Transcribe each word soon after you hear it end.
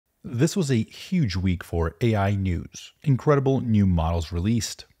This was a huge week for AI news. Incredible new models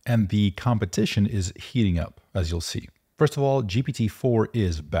released, and the competition is heating up, as you'll see. First of all, GPT-4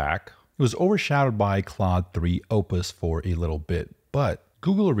 is back. It was overshadowed by Claude 3 Opus for a little bit, but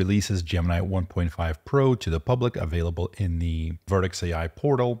Google releases Gemini 1.5 Pro to the public, available in the Vertex AI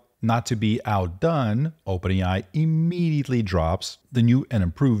portal. Not to be outdone, OpenAI immediately drops the new and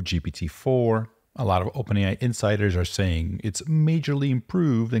improved GPT-4. A lot of OpenAI insiders are saying it's majorly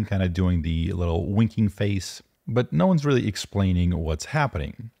improved and kind of doing the little winking face, but no one's really explaining what's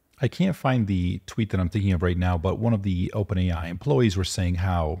happening. I can't find the tweet that I'm thinking of right now, but one of the OpenAI employees were saying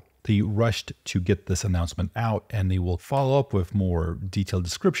how they rushed to get this announcement out and they will follow up with more detailed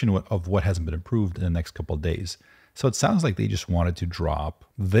description of what hasn't been improved in the next couple of days. So it sounds like they just wanted to drop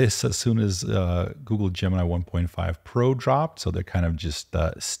this as soon as Google Gemini 1.5 Pro dropped. So they're kind of just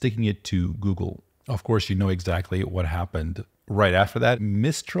sticking it to Google. Of course, you know exactly what happened right after that.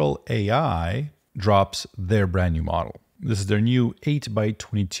 Mixtral AI drops their brand new model. This is their new 8 by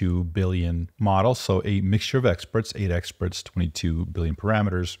 22 billion model. So a mixture of experts, 8 experts, 22 billion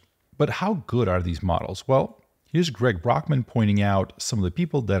parameters. But how good are these models? Well, here's Greg Brockman pointing out some of the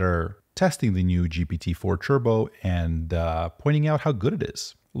people that are testing the new GPT-4 Turbo and pointing out how good it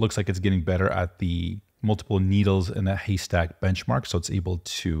is. Looks like it's getting better at the multiple needles in a haystack benchmark, so it's able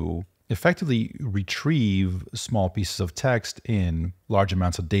to effectively retrieve small pieces of text in large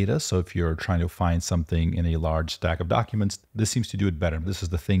amounts of data. So if you're trying to find something in a large stack of documents, this seems to do it better. This is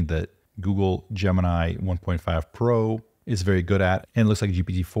the thing that Google Gemini 1.5 Pro is very good at, and it looks like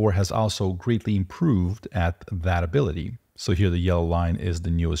GPT-4 has also greatly improved at that ability. So here the yellow line is the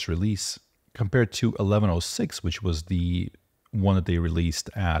newest release compared to 1106, which was the one that they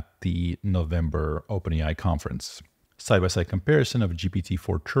released at the November OpenAI conference. Side-by-side comparison of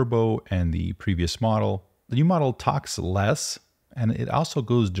GPT-4 Turbo and the previous model. The new model talks less, and it also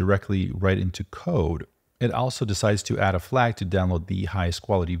goes directly right into code. It also decides to add a flag to download the highest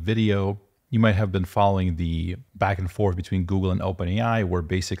quality video. You might have been following the back and forth between Google and OpenAI, where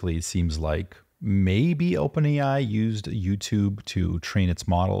basically it seems like maybe OpenAI used YouTube to train its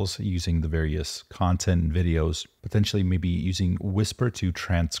models using the various content and videos, potentially maybe using Whisper to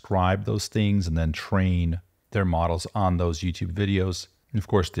transcribe those things and then train their models on those YouTube videos. And of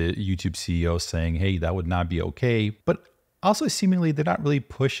course, the YouTube CEO saying, hey, that would not be okay. But also seemingly they're not really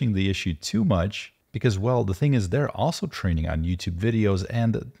pushing the issue too much because, well, the thing is they're also training on YouTube videos,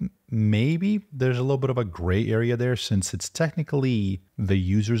 and maybe there's a little bit of a gray area there since it's technically the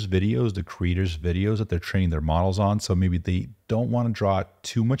user's videos, the creator's videos that they're training their models on. So maybe they don't want to draw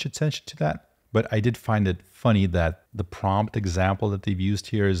too much attention to that. But I did find it funny that the prompt example that they've used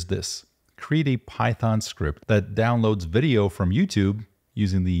here is this: create a Python script that downloads video from YouTube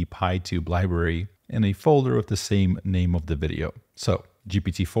using the PyTube library in a folder with the same name of the video. So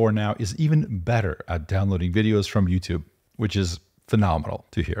GPT-4 now is even better at downloading videos from YouTube, which is phenomenal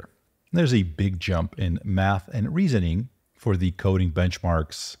to hear. There's a big jump in math and reasoning for the coding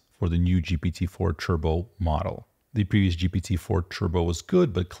benchmarks for the new GPT-4 Turbo model. The previous GPT-4 Turbo was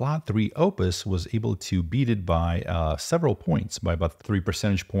good, but Claude 3 Opus was able to beat it by several points, by about 3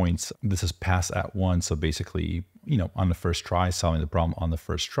 percentage points. This is pass at one, so basically, on the first try, solving the problem on the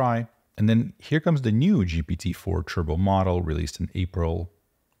first try. And then here comes the new GPT-4 Turbo model released in April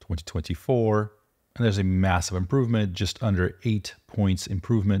 2024. And there's a massive improvement, just under 8 points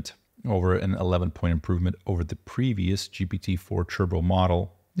improvement over an 11-point improvement over the previous GPT-4 Turbo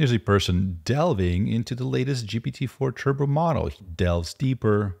model. There's a person delving into the latest GPT-4 Turbo model. He delves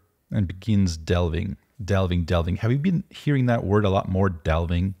deeper and begins delving. Have you been hearing that word a lot more,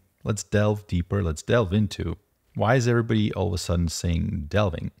 delving? Let's delve deeper, let's delve into. Why is everybody all of a sudden saying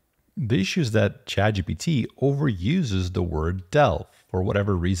delving? The issue is that ChatGPT overuses the word delve. For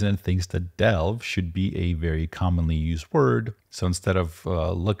whatever reason, it thinks that delve should be a very commonly used word. So instead of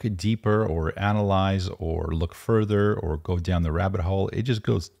look deeper or analyze or look further or go down the rabbit hole, it just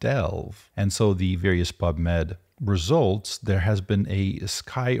goes delve. And so the various PubMed results, there has been a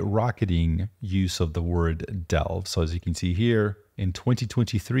skyrocketing use of the word delve. So as you can see here, in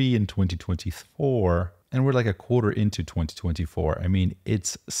 2023 and 2024, and we're like a quarter into 2024, I mean,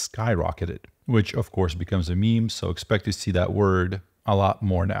 it's skyrocketed, which of course becomes a meme. So expect to see that word a lot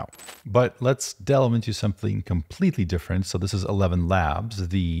more now. But let's delve into something completely different. So this is 11 Labs,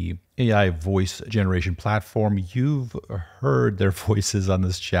 the AI voice generation platform. You've heard their voices on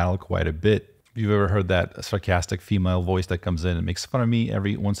this channel quite a bit. If you've ever heard that sarcastic female voice that comes in and makes fun of me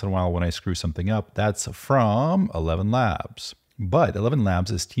every once in a while when I screw something up, that's from 11 Labs. But 11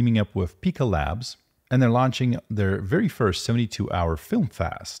 Labs is teaming up with Pika Labs, and they're launching their very first 72-hour film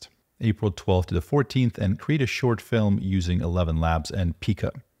fast, April 12th to the 14th, and create a short film using 11 Labs and Pika.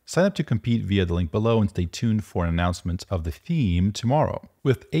 Sign up to compete via the link below and stay tuned for an announcement of the theme tomorrow.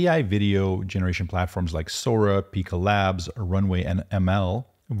 With AI video generation platforms like Sora, Pika Labs, Runway, and ML,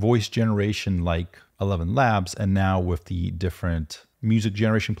 voice generation like 11 Labs, and now with the different music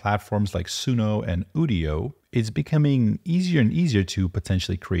generation platforms like Suno and Udio, it's becoming easier and easier to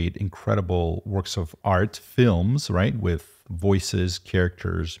potentially create incredible works of art, films, right, with voices,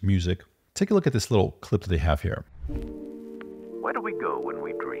 characters, music. Take a look at this little clip that they have here. Where do we go when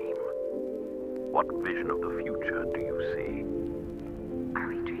we dream? What vision of the future do you see? Are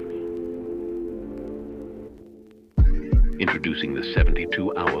we dreaming? Introducing the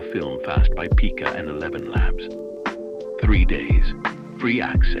 72-hour film fast by Pika and 11 Labs. 3 days, free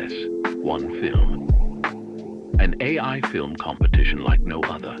access, one film. An AI film competition like no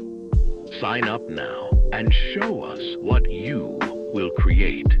other. Sign up now and show us what you will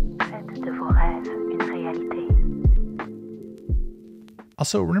create. Faites de vos rêves une réalité.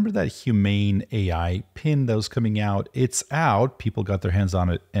 Also, remember that Humane AI pin that was coming out? It's out. People got their hands on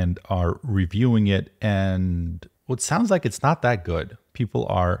it and are reviewing it. And well, it sounds like it's not that good. People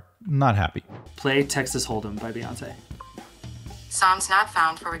are not happy. Play Texas Hold'em by Beyonce. Songs not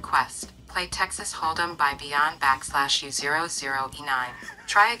found for request. Play Texas Hold'em by Beyond /U00E9.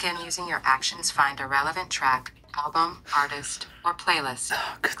 Try again using your actions. Find a relevant track, album, artist, or playlist.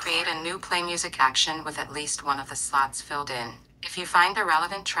 Create a new play music action with at least one of the slots filled in. If you find a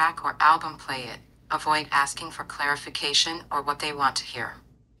relevant track or album, play it. Avoid asking for clarification or what they want to hear.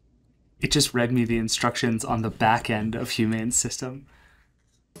 It just read me the instructions on the back end of Humane's system.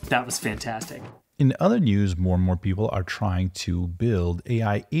 That was fantastic. In other news, more and more people are trying to build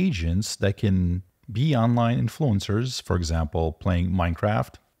AI agents that can be online influencers, for example, playing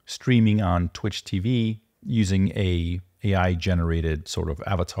Minecraft, streaming on Twitch TV, using a AI-generated sort of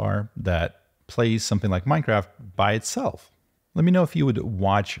avatar that plays something like Minecraft by itself. Let me know if you would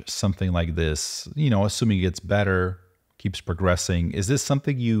watch something like this, assuming it gets better, keeps progressing. Is this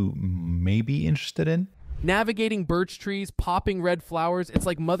something you may be interested in? Navigating birch trees, popping red flowers. It's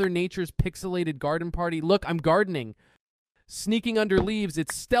like Mother Nature's pixelated garden party. Look, I'm gardening. Sneaking under leaves,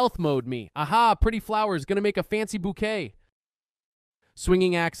 it's stealth mode me. Aha, pretty flowers, gonna make a fancy bouquet.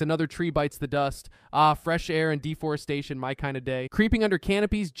 Swinging axe, another tree bites the dust. Ah, fresh air and deforestation, my kind of day. Creeping under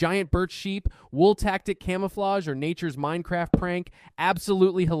canopies, giant birch sheep, wool tactic camouflage, or nature's Minecraft prank.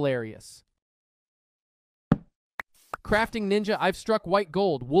 Absolutely hilarious. Crafting ninja, I've struck white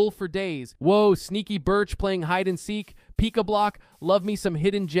gold, wool for days. Whoa, sneaky birch playing hide and seek. Pika block, love me some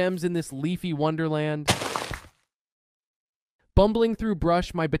hidden gems in this leafy wonderland. Bumbling through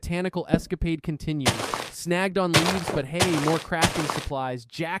brush, my botanical escapade continues. Snagged on leaves, but hey, more crafting supplies.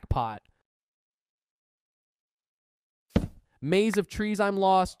 Jackpot. Maze of trees, I'm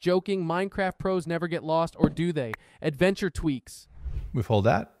lost. Joking, Minecraft pros never get lost, or do they? Adventure tweaks. With all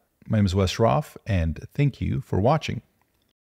that, my name is Wes Roth, and thank you for watching.